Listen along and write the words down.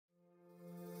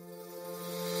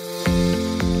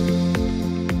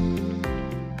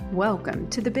Welcome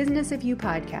to the Business of You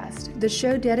podcast, the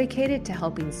show dedicated to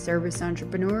helping service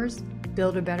entrepreneurs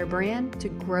build a better brand to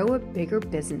grow a bigger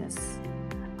business.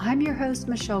 I'm your host,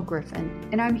 Michelle Griffin,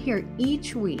 and I'm here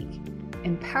each week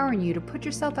empowering you to put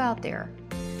yourself out there,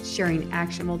 sharing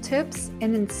actionable tips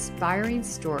and inspiring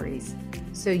stories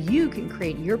so you can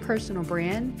create your personal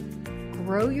brand,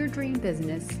 grow your dream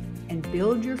business, and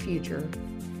build your future,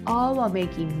 all while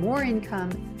making more income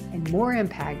and more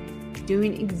impact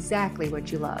doing exactly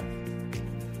what you love.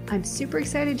 I'm super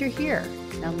excited you're here.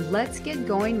 Now let's get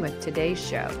going with today's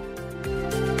show.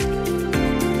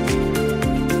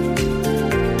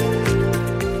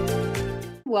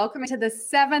 Welcome to the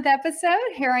 7th episode.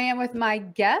 Here I am with my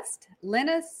guest,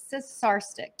 Lena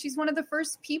Sersadic. She's one of the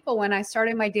first people when I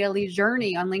started my daily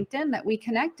journey on LinkedIn that we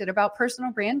connected about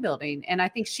personal brand building. And I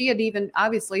think she had even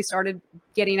obviously started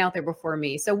getting out there before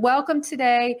me. So welcome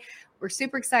today. We're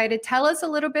super excited. Tell us a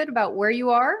little bit about where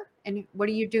you are and what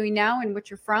are you doing now and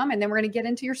what you're from. And then we're going to get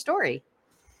into your story.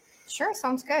 Sure.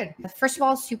 Sounds good. First of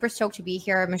all, super stoked to be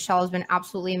here. Michelle has been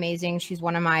absolutely amazing. She's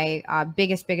one of my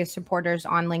biggest supporters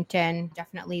on LinkedIn.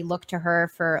 Definitely look to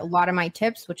her for a lot of my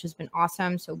tips, which has been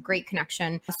awesome. So great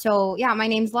connection. So yeah, my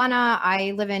name's Lena.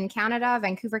 I live in Canada,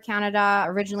 Vancouver, Canada.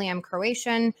 Originally, I'm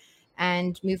Croatian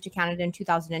and moved to Canada in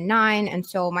 2009. And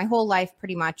so my whole life,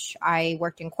 pretty much, I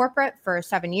worked in corporate for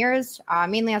 7 years,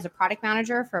 mainly as a product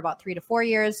manager for about 3 to 4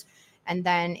 years. And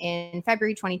then in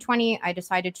February 2020, I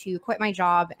decided to quit my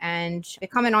job and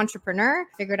become an entrepreneur.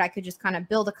 Figured I could just kind of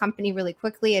build a company really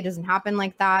quickly. It doesn't happen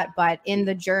like that. But in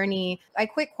the journey, I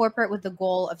quit corporate with the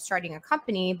goal of starting a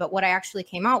company. But what I actually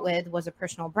came out with was a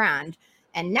personal brand.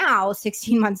 And now,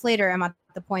 16 months later, I'm at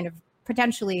the point of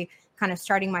potentially kind of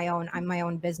starting my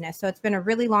own business. So it's been a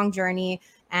really long journey.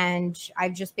 And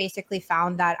I've just basically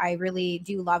found that I really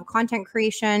do love content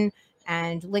creation.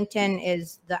 And LinkedIn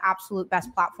is the absolute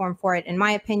best platform for it, in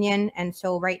my opinion. And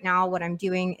so right now what I'm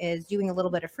doing is doing a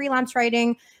little bit of freelance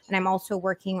writing. And I'm also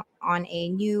working on a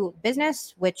new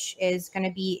business, which is going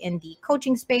to be in the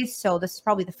coaching space. So this is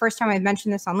probably the first time I've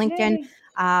mentioned this on LinkedIn,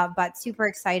 but super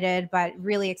excited, but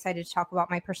really excited to talk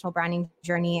about my personal branding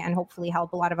journey and hopefully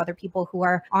help a lot of other people who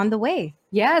are on the way.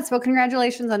 Yes. Well,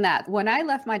 congratulations on that. When I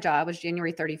left my job was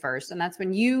January 31st. And that's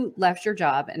when you left your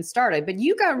job and started, but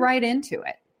you got right into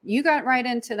it. You got right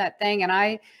into that thing. And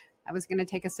I was going to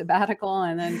take a sabbatical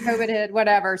and then COVID hit,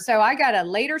 whatever. So I got a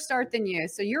later start than you.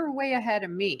 So you're way ahead of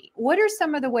me. What are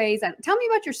some of the ways tell me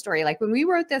about your story? Like when we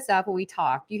wrote this up and we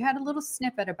talked, you had a little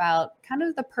snippet about kind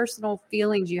of the personal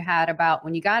feelings you had about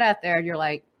when you got out there, you're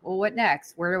like, well, what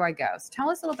next? Where do I go? So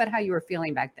tell us a little bit how you were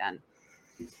feeling back then.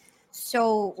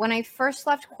 So when I first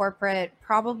left corporate,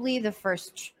 probably the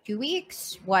first 2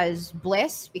 weeks was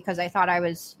bliss because I thought I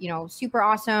was, super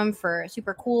awesome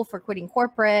super cool for quitting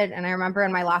corporate. And I remember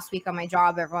in my last week on my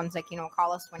job, everyone's like,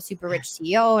 call us one super rich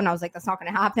CEO. And I was like, that's not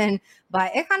going to happen.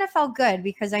 But it kind of felt good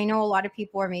because I know a lot of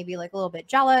people are maybe like a little bit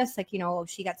jealous, like,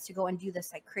 she gets to go and do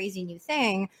this like crazy new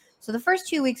thing. So the first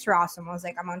 2 weeks were awesome. I was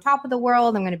like, I'm on top of the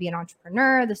world. I'm going to be an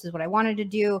entrepreneur. This is what I wanted to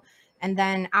do. And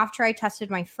then after I tested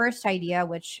my first idea,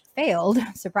 which failed,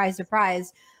 surprise,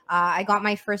 surprise, I got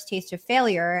my first taste of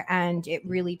failure and it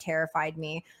really terrified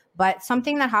me. But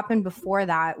something that happened before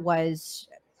that was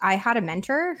I had a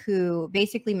mentor who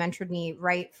basically mentored me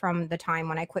right from the time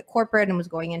when I quit corporate and was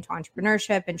going into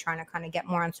entrepreneurship and trying to kind of get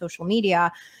more on social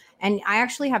media. And I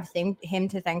actually have him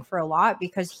to thank for a lot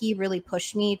because he really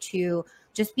pushed me to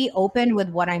just be open with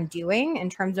what I'm doing in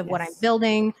terms of what I'm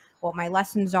building, what my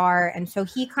lessons are. And so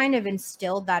he kind of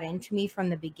instilled that into me from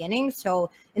the beginning. So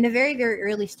in the very, very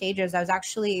early stages, I was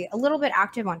actually a little bit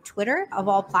active on Twitter of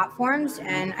all platforms.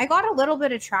 And I got a little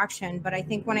bit of traction, but I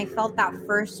think when I felt that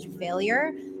first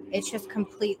failure, it just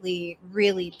completely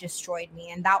really destroyed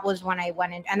me. And that was when I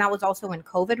went in, and that was also when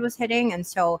COVID was hitting. And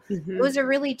so it was a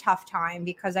really tough time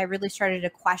because I really started to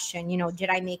question, did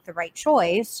I make the right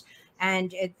choice?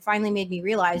 And it finally made me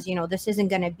realize, this isn't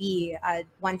going to be a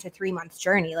 1 to 3 months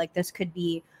journey. Like this could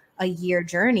be a year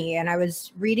journey. And I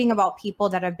was reading about people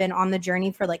that have been on the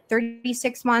journey for like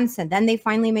 36 months and then they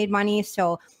finally made money.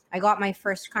 So I got my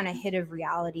first kind of hit of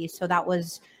reality. So that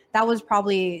was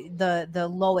probably the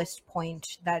lowest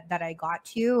point that I got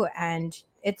to. And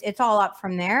it's all up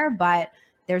from there. But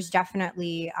there's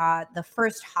definitely the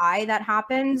first high that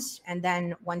happens. And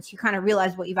then once you kind of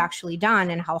realize what you've actually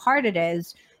done and how hard it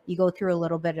is, you go through a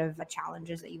little bit of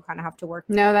challenges that you kind of have to work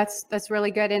through. No, that's really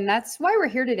good. And that's why we're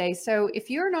here today. So if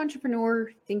you're an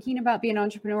entrepreneur thinking about being an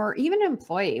entrepreneur, or even an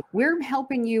employee, we're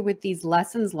helping you with these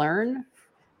lessons learned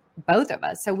both of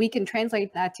us. So we can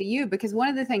translate that to you, because one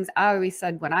of the things I always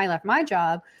said when I left my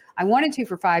job, I wanted to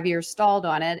for 5 years, stalled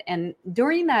on it. And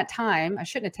during that time, I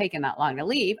shouldn't have taken that long to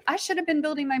leave. I should have been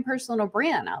building my personal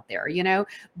brand out there,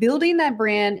 building that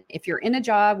brand. If you're in a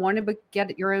job, want to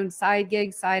get your own side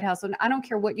gig, side hustle, I don't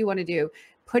care what you want to do,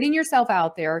 putting yourself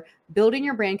out there, building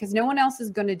your brand, because no one else is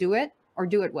going to do it or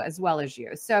do it as well as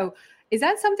you. So is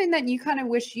that something that you kind of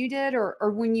wish you did, or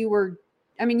when you were,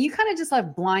 you kind of just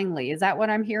left blindly? Is that what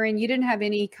I'm hearing? You didn't have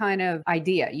any kind of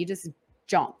idea. You just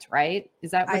jumped, right?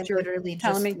 Is that what you're literally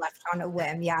telling just me? left on a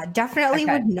whim. Yeah, definitely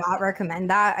would not recommend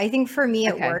that. I think for me,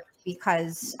 it worked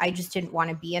because I just didn't want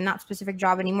to be in that specific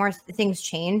job anymore. Things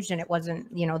changed and it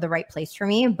wasn't, the right place for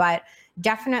me. But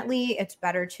definitely it's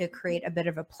better to create a bit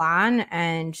of a plan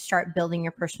and start building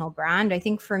your personal brand. I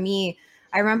think for me,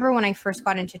 I remember when I first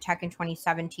got into tech in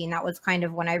 2017, that was kind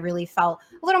of when I really felt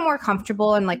a little more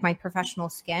comfortable in like my professional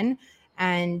skin.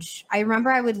 And I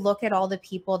remember I would look at all the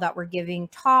people that were giving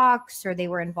talks or they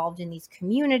were involved in these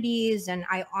communities. And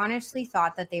I honestly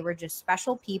thought that they were just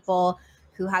special people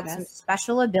who had some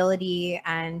special ability.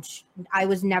 And I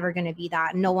was never going to be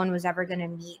that. No one was ever going to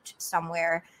meet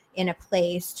somewhere in a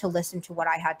place to listen to what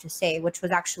I had to say, which was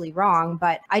actually wrong.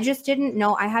 But I just didn't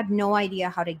know. I had no idea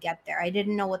how to get there. I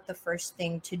didn't know what the first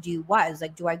thing to do was.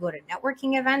 Like, do I go to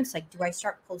networking events? Like, do I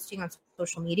start posting on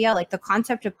social media? Like, the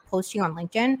concept of posting on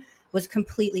LinkedIn was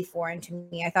completely foreign to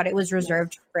me. I thought it was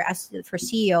reserved for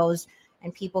CEOs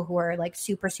and people who are like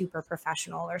super, super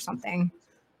professional or something.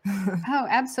 Oh,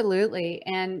 absolutely.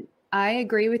 And I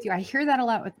agree with you. I hear that a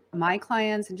lot with my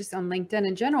clients and just on LinkedIn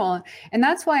in general. And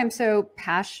that's why I'm so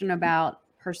passionate about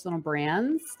personal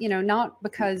brands, not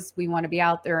because we want to be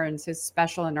out there and so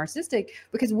special and narcissistic,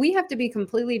 because we have to be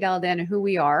completely dialed in who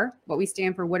we are, what we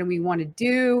stand for, what do we want to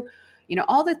do,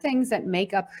 all the things that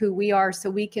make up who we are so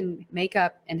we can make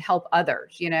up and help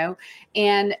others,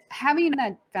 and having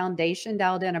that foundation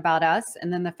dialed in about us,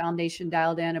 and then the foundation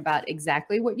dialed in about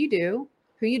exactly what you do,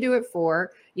 who you do it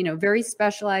for, very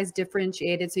specialized,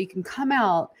 differentiated, so you can come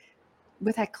out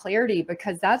with that clarity,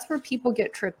 because that's where people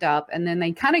get tripped up. And then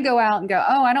they kind of go out and go,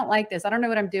 oh, I don't like this. I don't know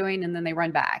what I'm doing. And then they run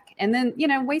back and then,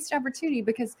 waste opportunity,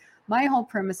 because my whole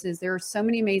premise is there are so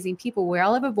many amazing people. We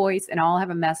all have a voice and all have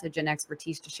a message and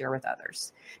expertise to share with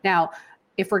others. Now,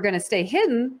 if we're going to stay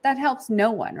hidden, that helps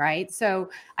no one, right? So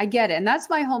I get it. And that's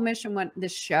my whole mission with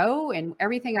this show and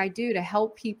everything I do, to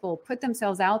help people put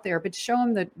themselves out there, but show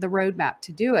them the roadmap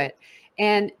to do it.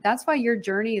 And that's why your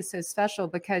journey is so special,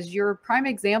 because you're a prime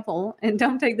example, and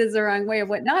don't take this the wrong way, of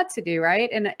what not to do, right?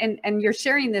 And you're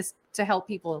sharing this to help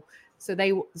people so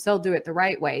they'll do it the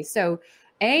right way. So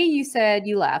you said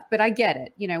you left, but I get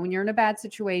it. When you're in a bad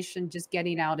situation, just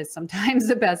getting out is sometimes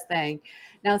the best thing.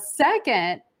 Now,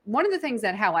 second, one of the things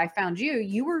that how I found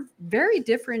you were very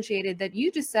differentiated, that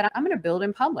you just said, I'm going to build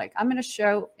in public. I'm going to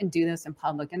show and do this in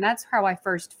public. And that's how I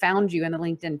first found you in the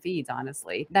LinkedIn feeds,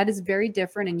 honestly. That is very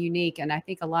different and unique. And I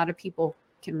think a lot of people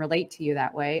can relate to you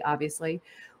that way, obviously.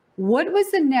 What was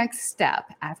the next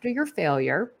step after your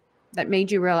failure that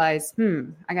made you realize,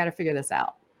 I got to figure this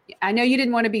out? I know you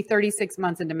didn't want to be 36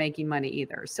 months into making money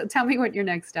either. So tell me what your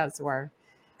next steps were.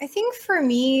 I think for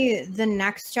me, the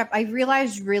next step, I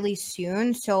realized really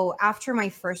soon. So after my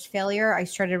first failure, I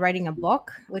started writing a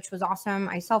book, which was awesome.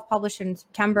 I self-published in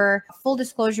September. Full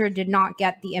disclosure, did not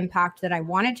get the impact that I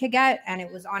wanted to get. And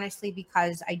it was honestly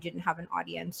because I didn't have an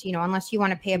audience. Unless you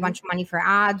want to pay a bunch of money for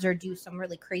ads or do some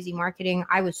really crazy marketing,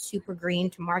 I was super green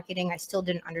to marketing. I still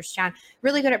didn't understand.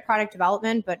 Really good at product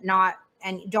development, but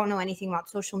don't know anything about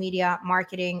social media,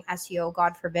 marketing, SEO,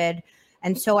 God forbid.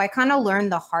 And so I kind of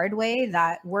learned the hard way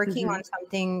that working on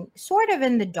something sort of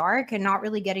in the dark and not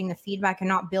really getting the feedback and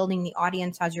not building the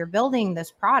audience as you're building this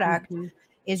product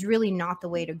is really not the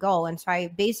way to go. And so I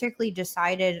basically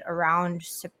decided around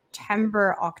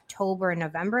September, October,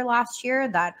 November last year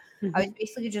that I was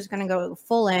basically just going to go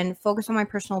full in, focus on my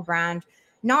personal brand,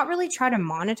 not really try to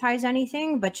monetize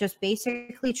anything, but just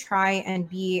basically try and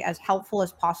be as helpful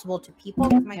as possible to people.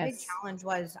 Because my big challenge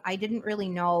was I didn't really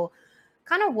know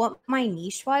kind of what my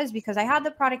niche was, because I had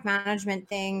the product management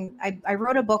thing. I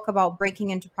wrote a book about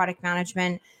breaking into product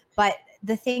management. But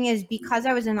the thing is, because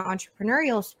I was in the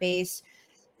entrepreneurial space,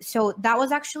 so that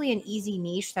was actually an easy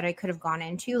niche that I could have gone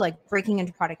into, like breaking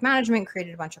into product management,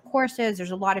 created a bunch of courses.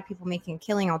 There's a lot of people making a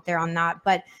killing out there on that.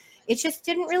 But it just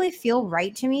didn't really feel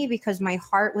right to me because my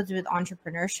heart was with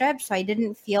entrepreneurship. So I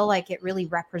didn't feel like it really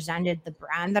represented the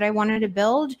brand that I wanted to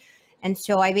build. And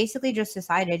so I basically just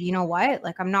decided, you know what,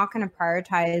 like I'm not going to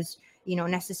prioritize,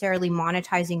 necessarily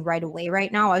monetizing right away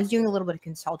right now. I was doing a little bit of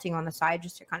consulting on the side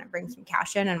just to kind of bring some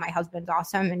cash in, and my husband's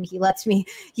awesome and he let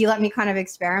me kind of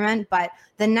experiment. But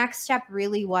the next step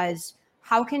really was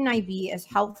how can I be as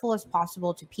helpful as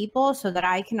possible to people so that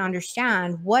I can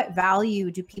understand what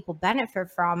value do people benefit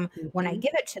from when I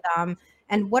give it to them,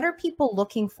 and what are people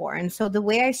looking for? And so the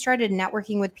way I started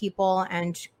networking with people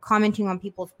and commenting on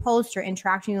people's posts or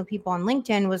interacting with people on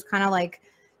LinkedIn was kind of like,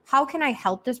 how can I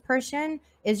help this person?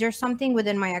 Is there something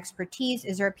within my expertise?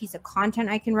 Is there a piece of content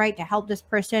I can write to help this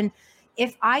person?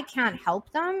 If I can't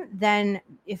help them, then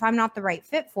if I'm not the right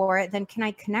fit for it, then can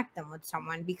I connect them with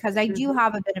someone? Because I do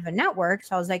have a bit of a network.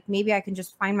 So I was like, maybe I can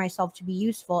just find myself to be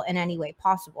useful in any way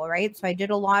possible. Right. So I did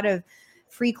a lot of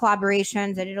free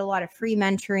collaborations. I did a lot of free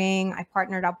mentoring. I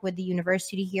partnered up with the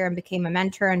university here and became a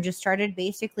mentor and just started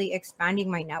basically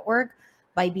expanding my network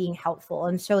by being helpful.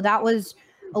 And so that was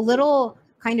a little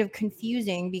kind of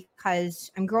confusing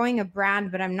because I'm growing a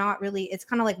brand, but I'm not really, it's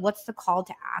kind of like, what's the call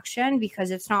to action?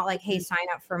 Because it's not like, hey, sign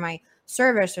up for my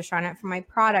service or sign up for my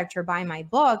product or buy my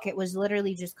book. It was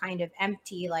literally just kind of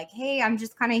empty. Like, hey, I'm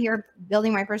just kind of here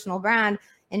building my personal brand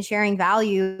and sharing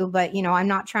value, but I'm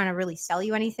not trying to really sell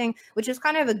you anything, which is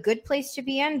kind of a good place to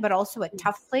be in, but also a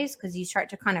tough place because you start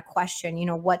to kind of question,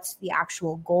 what's the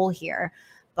actual goal here?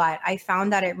 But I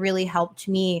found that it really helped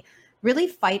me really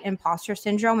fight imposter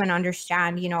syndrome and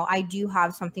understand, I do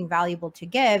have something valuable to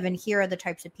give, and here are the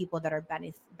types of people that are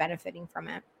benefiting from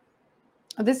it.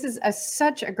 This is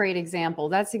such a great example.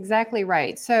 That's exactly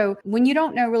right. So when you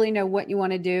don't really know what you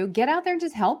want to do, get out there and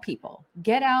just help people.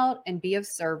 Get out and be of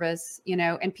service,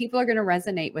 and people are going to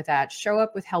resonate with that. Show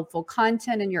up with helpful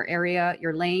content in your area,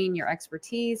 your lane, your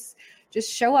expertise. Just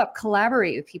show up,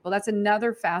 collaborate with people. That's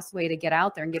another fast way to get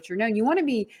out there and get your known. You want to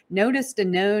be noticed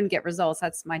and known, get results.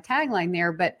 That's my tagline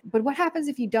there. But what happens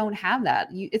if you don't have that?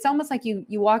 It's almost like you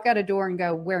walk out a door and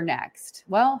go, where next?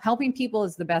 Well, helping people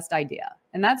is the best idea.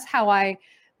 And that's how I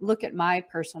look at my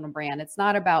personal brand. It's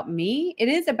not about me. It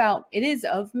is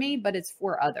of me, but it's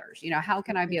for others. How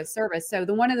can I be of service? So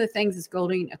one of the things is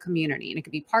building a community, and it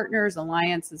could be partners,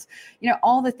 alliances,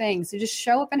 all the things. So just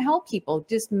show up and help people.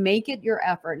 Just make it your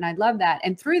effort. And I love that.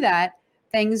 And through that,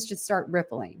 things just start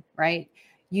rippling, right?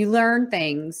 You learn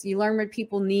things, you learn what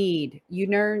people need, you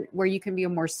learn where you can be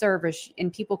of more service,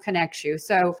 and people connect you.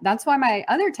 So that's why my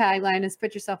other tagline is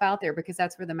put yourself out there, because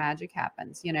that's where the magic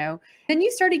happens, Then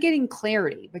you started getting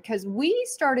clarity, because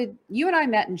you and I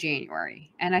met in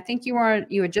January, and I think you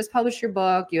had just published your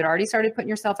book. You had already started putting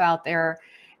yourself out there,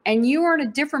 and you were in a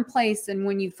different place than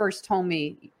when you first told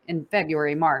me in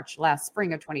February, March, last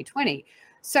spring of 2020.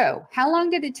 So how long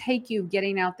did it take you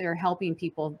getting out there helping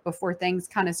people before things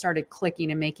kind of started clicking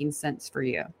and making sense for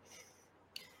you?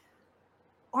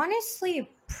 Honestly,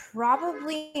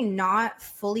 probably not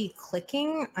fully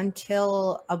clicking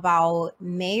until about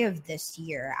May of this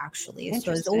year, actually.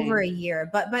 So it's over a year.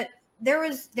 But there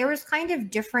was kind of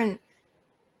different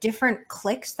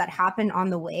clicks that happened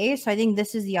on the way. So I think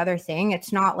this is the other thing.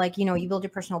 It's not like, you build your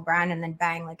personal brand and then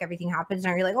bang, like everything happens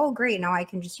and you're like, oh, great, now I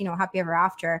can just, happy ever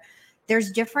after.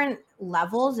 There's different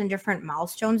levels and different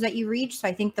milestones that you reach. So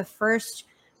I think the first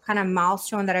kind of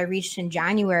milestone that I reached in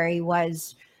January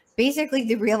was basically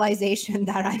the realization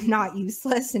that I'm not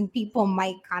useless and people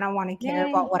might kind of want to care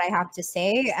about what I have to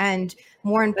say. And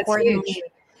more importantly,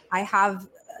 I have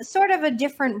sort of a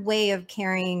different way of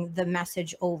carrying the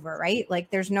message over, right? Like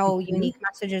there's no unique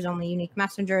messages, only unique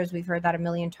messengers. We've heard that a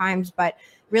million times, but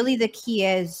really the key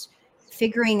is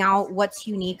figuring out what's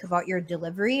unique about your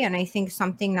delivery. And I think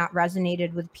something that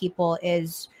resonated with people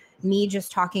is me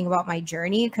just talking about my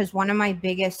journey, because one of my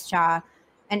biggest,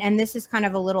 and this is kind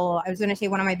of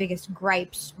one of my biggest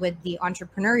gripes with the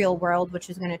entrepreneurial world, which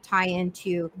is going to tie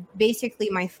into basically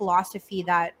my philosophy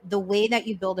that the way that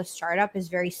you build a startup is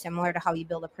very similar to how you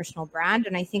build a personal brand.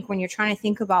 And I think when you're trying to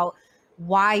think about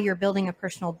why you're building a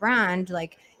personal brand,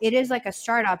 like it is like a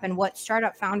startup, and what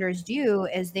startup founders do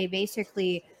is they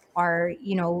basically are,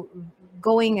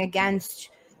 going against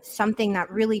something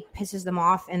that really pisses them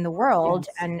off in the world,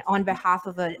 and on behalf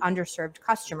of an underserved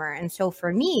customer. And so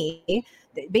for me,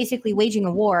 basically waging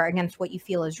a war against what you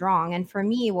feel is wrong. And for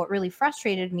me, what really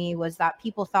frustrated me was that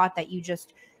people thought that you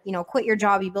just, quit your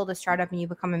job, you build a startup and you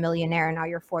become a millionaire, and now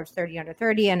you're Forbes 30 under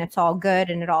 30 and it's all good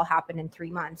and it all happened in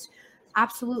 3 months.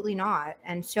 Absolutely not.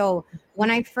 And so when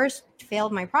I first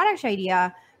failed my product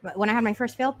idea, when I had my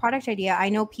first failed product idea, I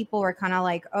know people were kind of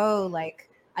like, oh, like,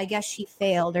 I guess she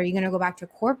failed. Are you going to go back to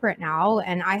corporate now?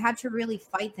 And I had to really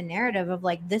fight the narrative of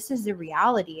like, this is the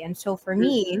reality. And so for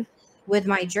me, with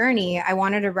my journey, I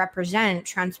wanted to represent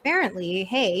transparently,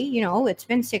 hey, it's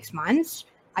been 6 months.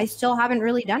 I still haven't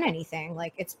really done anything.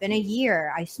 Like it's been a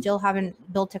year. I still haven't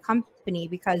built a company,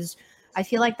 because I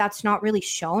feel like that's not really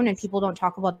shown and people don't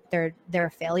talk about their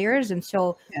failures. And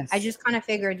so I just kind of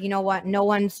figured, you know what, no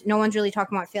one's really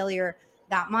talking about failure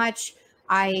that much.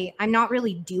 I'm not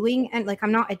really doing, and like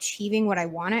I'm not achieving what I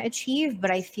want to achieve,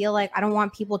 but I feel like I don't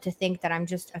want people to think that I'm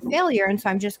just a failure. And so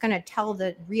I'm just going to tell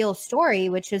the real story,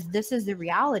 which is this is the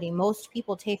reality. Most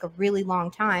people take a really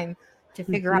long time to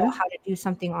figure out how to do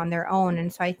something on their own.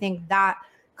 And so I think that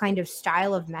kind of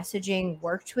style of messaging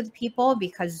worked with people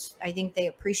because I think they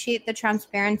appreciate the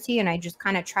transparency, and I just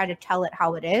kind of try to tell it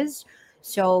how it is.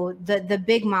 So the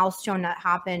big milestone that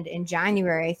happened in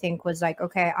January, I think, was like,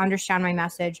 okay, I understand my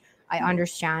message. I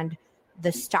understand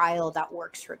the style that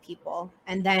works for people.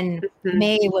 And then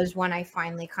May was when I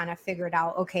finally kind of figured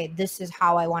out, okay, this is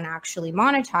how I want to actually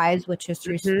monetize, which is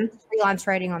through freelance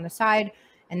writing on the side,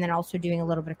 and then also doing a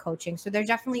little bit of coaching. So there's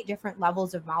definitely different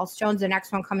levels of milestones. The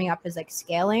next one coming up is like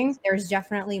scaling. There's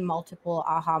definitely multiple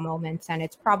aha moments, and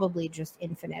it's probably just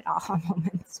infinite aha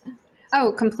moments.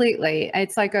 Oh, completely.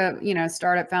 It's like a,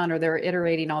 startup founder, they're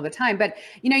iterating all the time. But,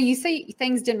 you say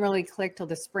things didn't really click till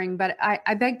the spring, but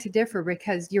I beg to differ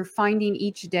because you're finding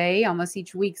each day, almost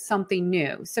each week, something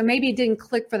new. So maybe it didn't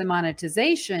click for the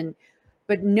monetization,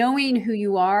 but knowing who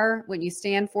you are, what you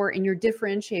stand for, and your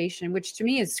differentiation, which to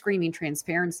me is screaming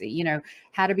transparency,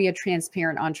 how to be a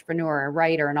transparent entrepreneur, a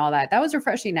writer, and all that. That was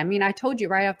refreshing. I mean, I told you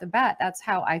right off the bat, that's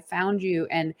how I found you.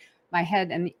 And my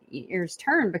head and ears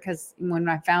turned because when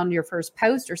I found your first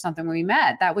post or something when we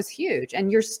met, that was huge. And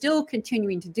you're still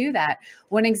continuing to do that.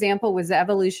 One example was the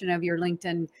evolution of your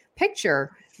LinkedIn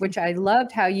picture, which I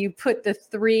loved how you put the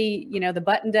three, the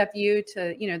buttoned up you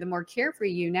to, the more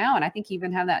carefree you now. And I think you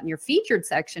even have that in your featured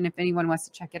section if anyone wants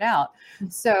to check it out.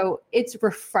 So it's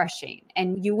refreshing.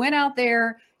 And you went out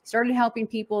there, started helping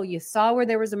people. You saw where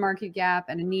there was a market gap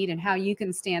and a need and how you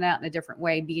can stand out in a different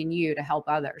way, being you to help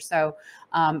others. So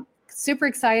super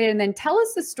excited. And then tell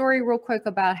us the story real quick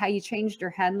about how you changed your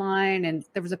headline. And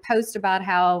there was a post about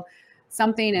how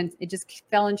something and it just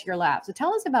fell into your lap. So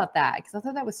tell us about that, because I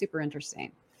thought that was super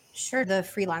interesting. Sure. The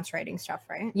freelance writing stuff,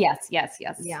 right? Yes.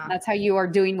 Yeah. That's how you are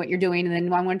doing what you're doing. And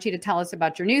then I want you to tell us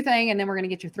about your new thing. And then we're going to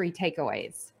get your 3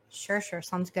 takeaways. Sure.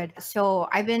 Sounds good. So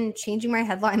I've been changing my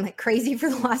headline like crazy for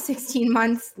the last 16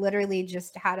 months, literally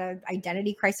just had an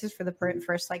identity crisis for the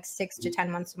first like 6 to 10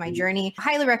 months of my journey. I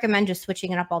highly recommend just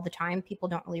switching it up all the time. People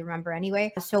don't really remember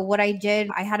anyway. So what I did,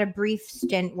 I had a brief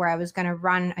stint where I was going to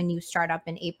run a new startup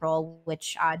in April,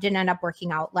 which didn't end up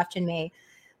working out, left in May.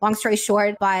 Long story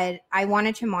short, but I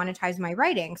wanted to monetize my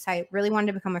writing. So I really wanted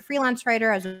to become a freelance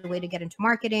writer as a way to get into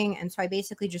marketing. And so I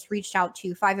basically just reached out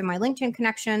to 5 of my LinkedIn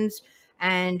connections.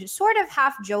 And sort of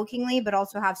half jokingly, but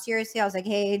also half seriously, I was like,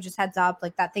 hey, just heads up,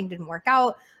 like that thing didn't work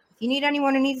out. If you need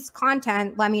anyone who needs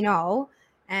content, let me know.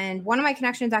 And one of my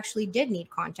connections actually did need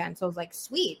content. So I was like,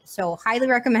 sweet. So highly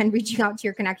recommend reaching out to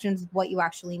your connections with what you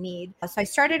actually need. So I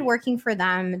started working for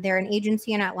them. They're an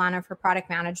agency in Atlanta for product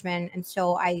management. And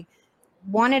so I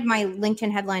wanted my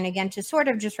LinkedIn headline again to sort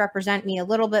of just represent me a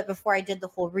little bit before I did the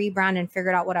whole rebrand and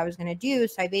figured out what I was going to do.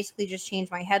 So I basically just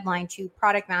changed my headline to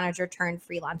product manager turned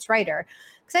freelance writer,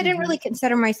 because I didn't really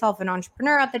consider myself an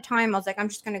entrepreneur at the time. I was like, I'm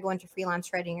just going to go into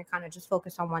freelance writing and kind of just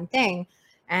focus on one thing.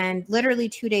 And literally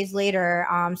 2 days later,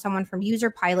 someone from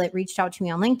User Pilot reached out to me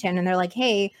on LinkedIn and they're like,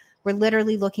 hey, we're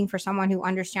literally looking for someone who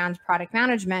understands product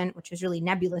management, which is really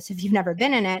nebulous if you've never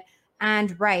been in it,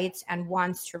 and writes and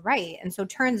wants to write. And so it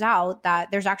turns out that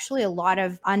there's actually a lot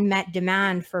of unmet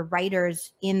demand for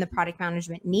writers in the product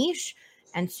management niche.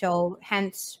 And so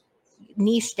hence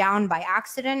niche down by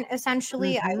accident,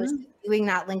 essentially. I was doing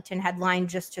that LinkedIn headline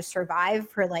just to survive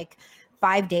for like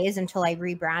 5 days until I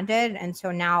rebranded. And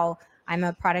so now I'm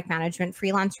a product management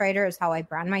freelance writer is how I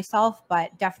brand myself,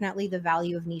 but definitely the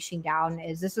value of niching down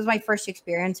is this is my first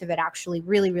experience of it actually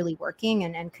really, really working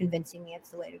and convincing me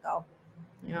it's the way to go.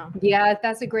 Yeah,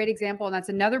 that's a great example. And that's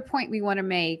another point we want to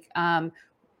make.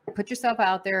 Put yourself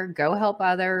out there, go help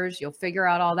others. You'll figure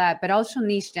out all that, but also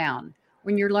niche down.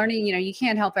 When you're learning, you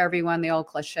can't help everyone, the old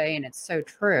cliche, and it's so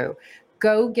true.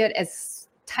 Go get as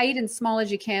tight and small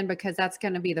as you can, because that's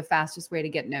going to be the fastest way to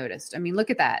get noticed. I mean,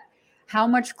 look at that. How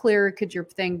much clearer could your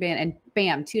thing be? And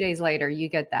bam, 2 days later, you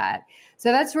get that.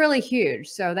 So that's really huge.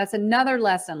 So that's another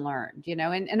lesson learned,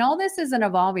 and all this is an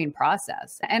evolving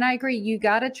process. And I agree, you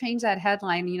got to change that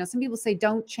headline. Some people say,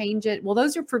 don't change it. Well,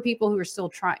 those are for people who are still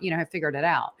trying, have figured it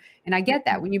out. And I get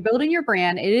that. When you're building your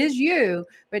brand, it is you,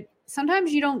 but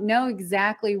sometimes you don't know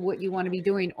exactly what you want to be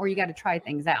doing, or you got to try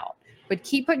things out. But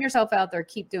keep putting yourself out there,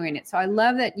 keep doing it. So I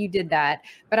love that you did that.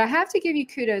 But I have to give you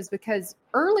kudos, because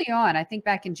early on, I think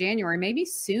back in January, maybe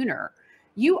sooner,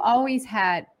 you always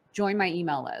had join my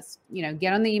email list,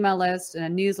 get on the email list and a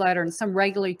newsletter and some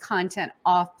regular content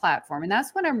off platform. And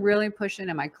that's what I'm really pushing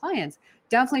to my clients.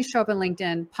 Definitely show up on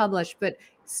LinkedIn, publish, but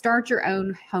start your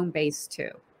own home base too.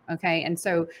 Okay. And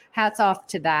so hats off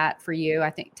to that for you. I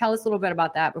think, tell us a little bit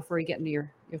about that before we get into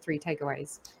your 3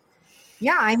 takeaways.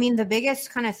 Yeah, I mean, the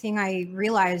biggest kind of thing I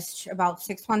realized about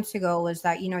 6 months ago was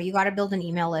that, you got to build an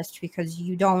email list, because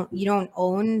you don't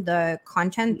own the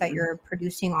content that you're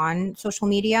producing on social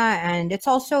media. And it's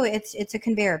also, it's a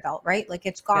conveyor belt, right? Like,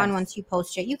 it's gone once you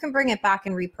post it. You can bring it back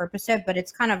and repurpose it, but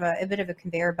it's kind of a bit of a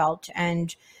conveyor belt.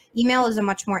 And email is a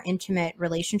much more intimate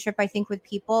relationship, I think, with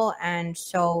people. And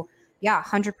so, yeah,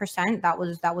 100%.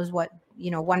 That was what,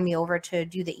 won me over to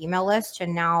do the email list.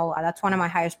 And now that's one of my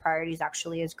highest priorities,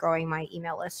 actually, is growing my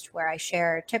email list, where I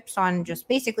share tips on just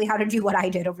basically how to do what I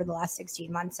did over the last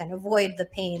 16 months and avoid the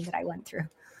pain that I went through.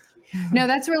 No,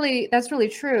 that's really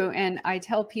true. And I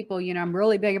tell people, I'm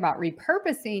really big about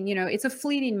repurposing. It's a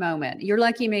fleeting moment. You're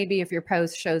lucky maybe if your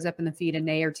post shows up in the feed a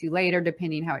day or two later,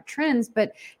 depending how it trends,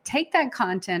 but take that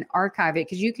content, archive it,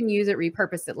 because you can use it,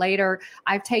 repurpose it later.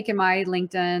 I've taken my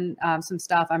LinkedIn, some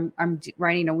stuff. I'm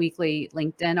writing a weekly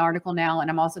LinkedIn article now, and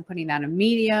I'm also putting that in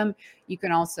Medium. You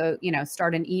can also,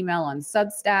 start an email on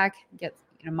Substack, get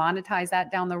monetize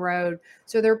that down the road.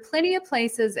 So there are plenty of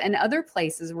places and other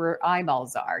places where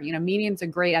eyeballs are. Medium's a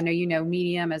great, I know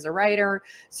Medium as a writer.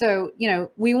 So,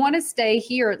 we want to stay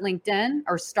here at LinkedIn,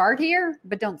 or start here,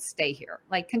 but don't stay here.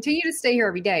 Like, continue to stay here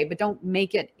every day, but don't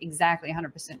make it exactly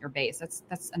 100% your base.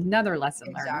 That's another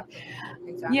lesson learned.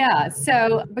 Exactly. Yeah.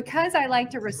 So because I like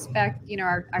to respect,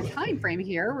 our time frame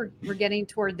here, we're getting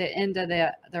toward the end of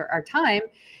our time.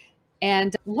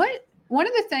 And one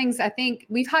of the things, I think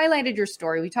we've highlighted your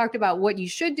story. We talked about what you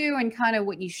should do and kind of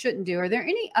what you shouldn't do. Are there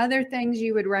any other things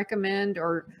you would recommend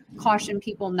or caution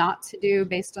people not to do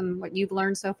based on what you've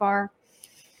learned so far?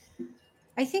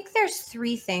 I think there's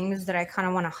 3 things that I kind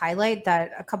of want to highlight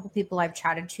that a couple people I've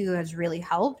chatted to has really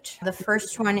helped. The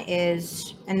first one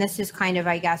is, and this is kind of,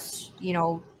 I guess,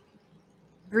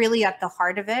 really at the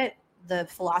heart of it, the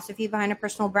philosophy behind a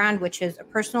personal brand, which is a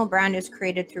personal brand is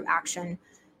created through action.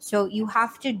 So you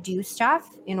have to do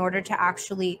stuff in order to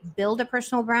actually build a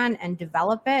personal brand and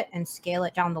develop it and scale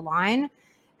it down the line.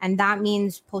 And that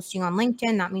means posting on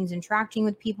LinkedIn. That means interacting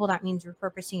with people. That means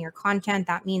repurposing your content.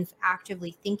 That means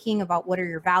actively thinking about what are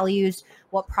your values,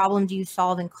 what problem do you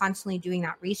solve, and constantly doing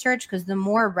that research. Because the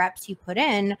more reps you put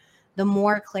in, the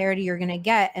more clarity you're going to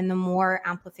get and the more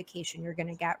amplification you're going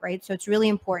to get, right? So it's really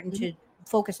important to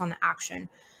focus on the action.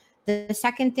 The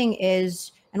second thing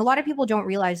is, and a lot of people don't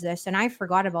realize this, and I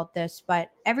forgot about this, but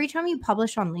every time you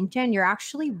publish on LinkedIn, you're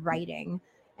actually writing.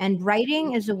 And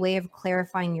writing is a way of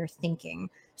clarifying your thinking.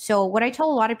 So what I tell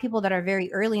a lot of people that are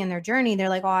very early in their journey, they're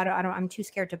like, oh, I'm too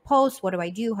scared to post. What do I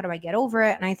do? How do I get over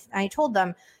it? And I told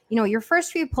them, your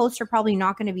first few posts are probably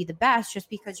not going to be the best, just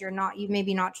because you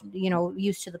maybe not,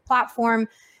 used to the platform,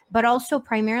 but also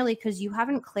primarily because you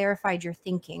haven't clarified your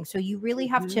thinking. So you really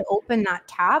have to open that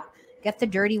tap, get the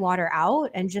dirty water out,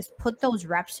 and just put those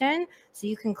reps in so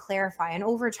you can clarify. And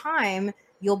over time,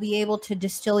 you'll be able to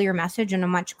distill your message in a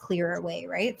much clearer way,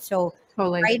 right? So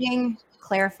writing,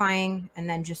 clarifying, and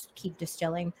then just keep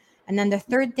distilling. And then the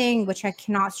third thing, which I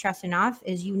cannot stress enough,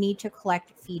 is you need to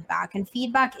collect feedback. And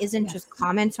feedback isn't just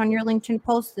comments on your LinkedIn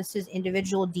posts. This is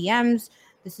individual DMs.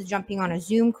 This is jumping on a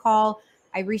Zoom call.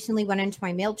 I recently went into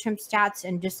my MailChimp stats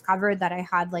and discovered that I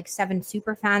had like 7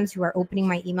 super fans who are opening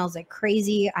my emails like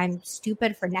crazy. I'm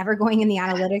stupid for never going in the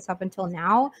analytics up until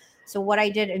now. So what I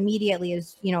did immediately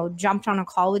is, jumped on a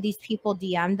call with these people,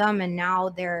 DM'd them, and now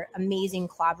they're amazing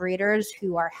collaborators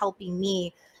who are helping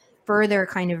me further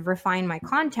kind of refine my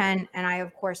content. And I,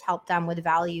 of course, help them with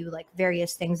value, like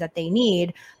various things that they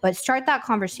need. But start that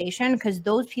conversation, because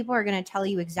those people are going to tell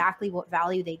you exactly what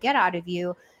value they get out of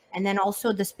you. And then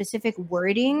also the specific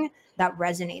wording that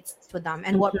resonates with them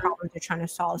and what problems they're trying to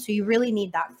solve. So you really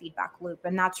need that feedback loop.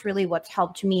 And that's really what's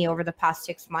helped me over the past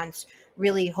 6 months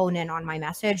really hone in on my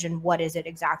message and what is it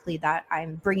exactly that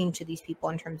I'm bringing to these people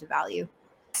in terms of value.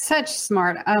 Such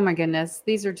smart. Oh my goodness.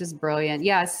 These are just brilliant.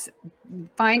 Yes.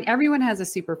 Fine. Everyone has a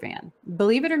super fan.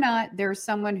 Believe it or not, there's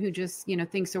someone who just,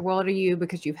 thinks the world of you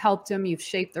because you've helped them, you've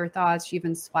shaped their thoughts, you've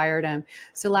inspired them.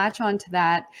 So latch on to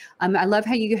that. I love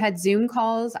how you had Zoom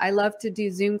calls. I love to do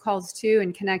Zoom calls too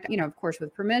and connect, of course,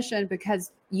 with permission,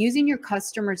 because using your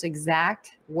customers'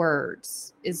 exact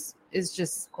words is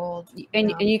just gold.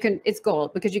 And you can, it's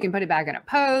gold, because you can put it back in a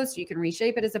post, you can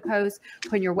reshape it as a post,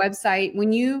 put on your website.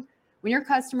 When your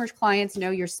customers, clients know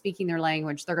you're speaking their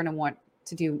language, they're going to want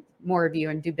to do more of you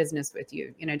and do business with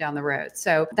you, down the road.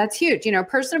 So that's huge.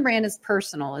 Personal brand is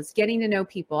personal. It's getting to know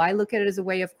people. I look at it as a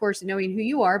way, of course, knowing who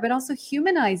you are, but also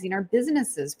humanizing our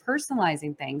businesses,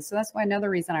 personalizing things. So that's why another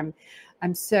reason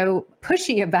I'm so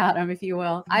pushy about them, if you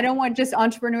will. I don't want just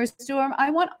entrepreneurs to do them. I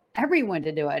want everyone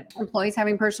to do it. Employees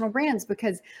having personal brands,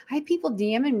 because I have people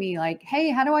DMing me like,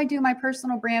 hey, how do I do my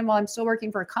personal brand while I'm still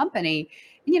working for a company?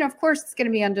 And, of course, it's going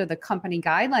to be under the company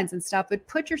guidelines and stuff, but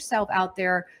put yourself out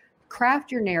there,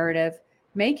 craft your narrative,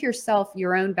 make yourself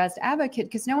your own best advocate,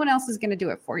 because no one else is going to do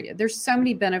it for you. There's so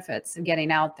many benefits of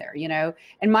getting out there,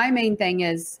 and my main thing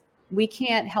is we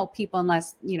can't help people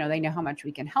unless, they know how much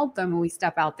we can help them, and we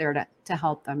step out there to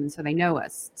help them. And so they know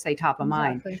us, say top of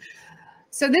mind.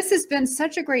 So this has been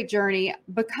such a great journey.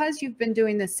 Because you've been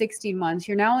doing this 16 months,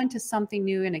 you're now into something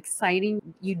new and exciting.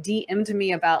 You DM'd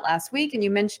me about last week and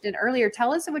you mentioned it earlier.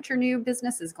 Tell us what your new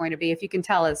business is going to be, if you can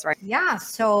tell us, right? Yeah,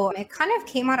 so it kind of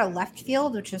came out of left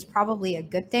field, which is probably a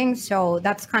good thing. So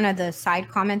that's kind of the side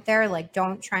comment there. Like,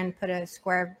 don't try and put a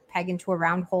square peg into a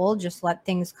round hole. Just let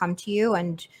things come to you.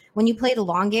 And when you play the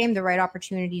long game, the right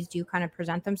opportunities do kind of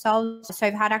present themselves. So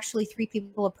I've had actually 3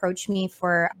 people approach me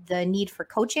for the need for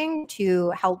coaching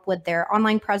to help with their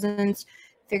online presence,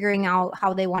 figuring out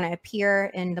how they want to appear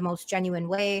in the most genuine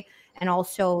way, and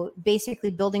also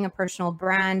basically building a personal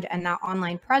brand and that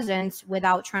online presence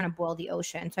without trying to boil the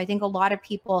ocean. So I think a lot of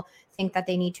people think that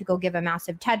they need to go give a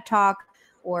massive TED Talk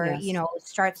or, Yes.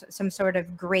 Start some sort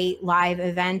of great live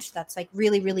event that's like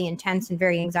really, really intense and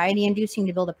very anxiety inducing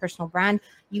to build a personal brand.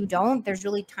 You don't. There's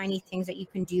really tiny things that you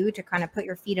can do to kind of put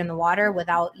your feet in the water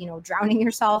without, drowning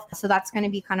yourself. So that's going to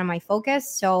be kind of my focus.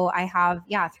 So I have,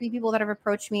 3 people that have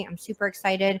approached me. I'm super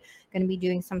excited. Going to be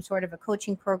doing some sort of a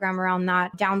coaching program around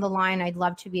that. Down the line, I'd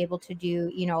love to be able to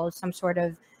do, some sort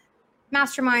of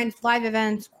masterminds, live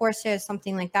events, courses,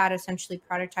 something like that, essentially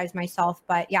productize myself.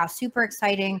 But yeah, super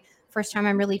exciting. First time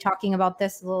I'm really talking about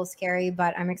this, a little scary,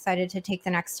 but I'm excited to take the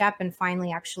next step and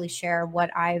finally actually share what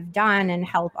I've done and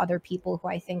help other people who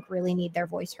I think really need their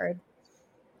voice heard.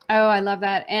 Oh, I love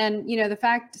that. And, the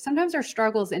fact sometimes our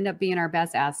struggles end up being our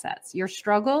best assets. Your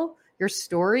struggle, your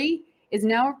story is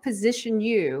now position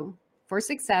you for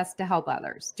success to help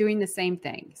others doing the same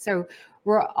thing. So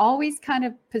we're always kind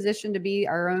of positioned to be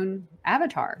our own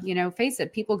avatar. Face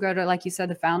it, people go to, like you said,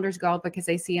 the founders go out because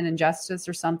they see an injustice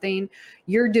or something.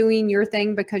 You're doing your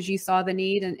thing because you saw the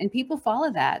need, and people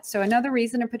follow that. So another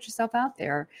reason to put yourself out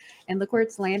there, and look where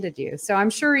it's landed you. So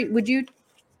I'm sure,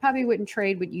 probably wouldn't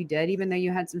trade what you did, even though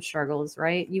you had some struggles,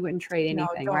 right? You wouldn't trade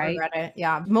anything, don't right? regret it.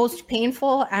 Yeah. Most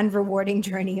painful and rewarding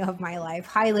journey of my life.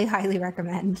 Highly, highly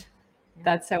recommend.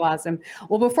 That's so awesome.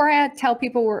 Well, before I tell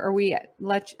people we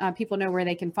let people know where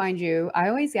they can find you, I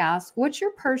always ask, what's your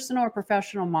personal or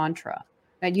professional mantra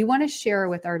that you want to share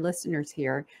with our listeners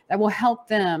here that will help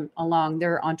them along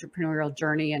their entrepreneurial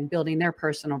journey and building their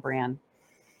personal brand?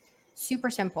 Super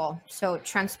simple. So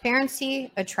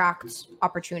transparency attracts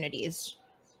opportunities.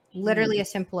 Literally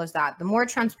as simple as that. The more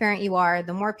transparent you are,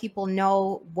 the more people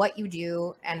know what you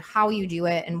do and how you do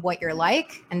it and what you're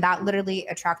like. And that literally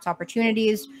attracts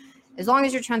opportunities. As long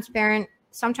as you're transparent,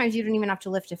 sometimes you don't even have to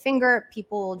lift a finger.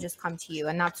 People will just come to you.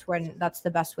 And that's the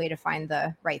best way to find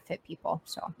the right fit people.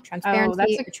 So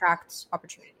transparency attracts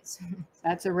opportunities.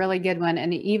 That's a really good one.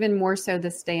 And even more so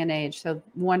this day and age. So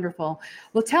wonderful.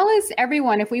 Well, tell us,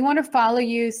 everyone, if we want to follow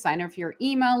you, sign up for your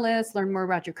email list, learn more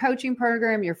about your coaching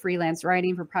program, your freelance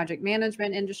writing for project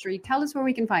management industry, tell us where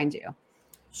we can find you.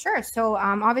 Sure. So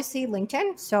obviously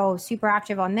LinkedIn. So super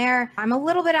active on there. I'm a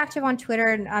little bit active on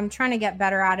Twitter. I'm trying to get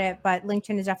better at it, but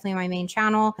LinkedIn is definitely my main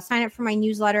channel. Sign up for my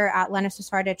newsletter at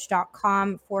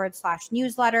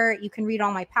lenasersadic.com/newsletter. You can read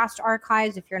all my past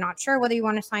archives. If you're not sure whether you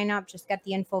want to sign up, just get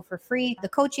the info for free. The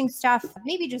coaching stuff,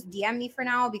 maybe just DM me for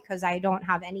now because I don't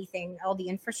have all the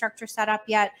infrastructure set up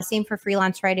yet. Same for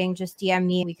freelance writing. Just DM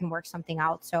me. We can work something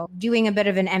out. So doing a bit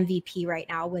of an MVP right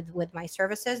now with my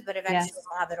services, but eventually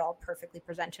I'll have it all perfectly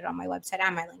presented on my website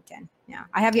and my LinkedIn. Yeah,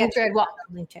 I have yet to on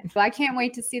LinkedIn. Well, I can't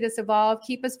wait to see this evolve.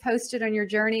 Keep us posted on your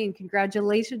journey, and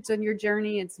congratulations on your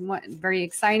journey. It's very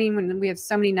exciting when we have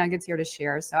so many nuggets here to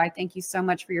share. So I thank you so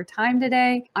much for your time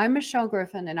today. I'm Michelle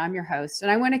Griffin, and I'm your host. And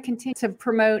I want to continue to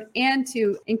promote and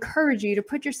to encourage you to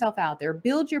put yourself out there,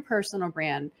 build your personal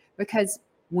brand, because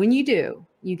when you do,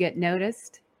 you get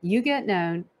noticed, you get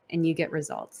known, and you get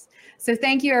results. So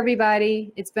thank you,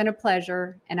 everybody. It's been a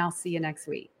pleasure, and I'll see you next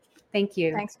week. Thank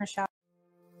you. Thanks, Michelle.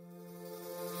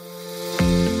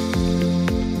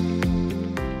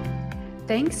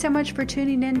 Thanks so much for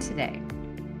tuning in today.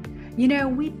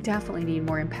 We definitely need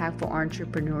more impactful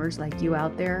entrepreneurs like you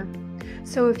out there.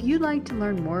 So if you'd like to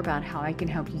learn more about how I can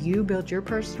help you build your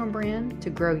personal brand to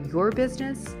grow your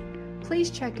business, please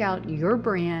check out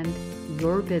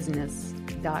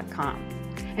yourbrandyourbusiness.com.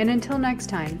 And until next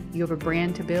time, you have a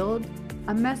brand to build,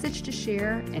 a message to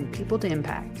share, and people to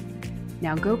impact.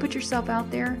 Now go put yourself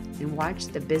out there and watch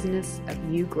the business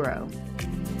of you grow.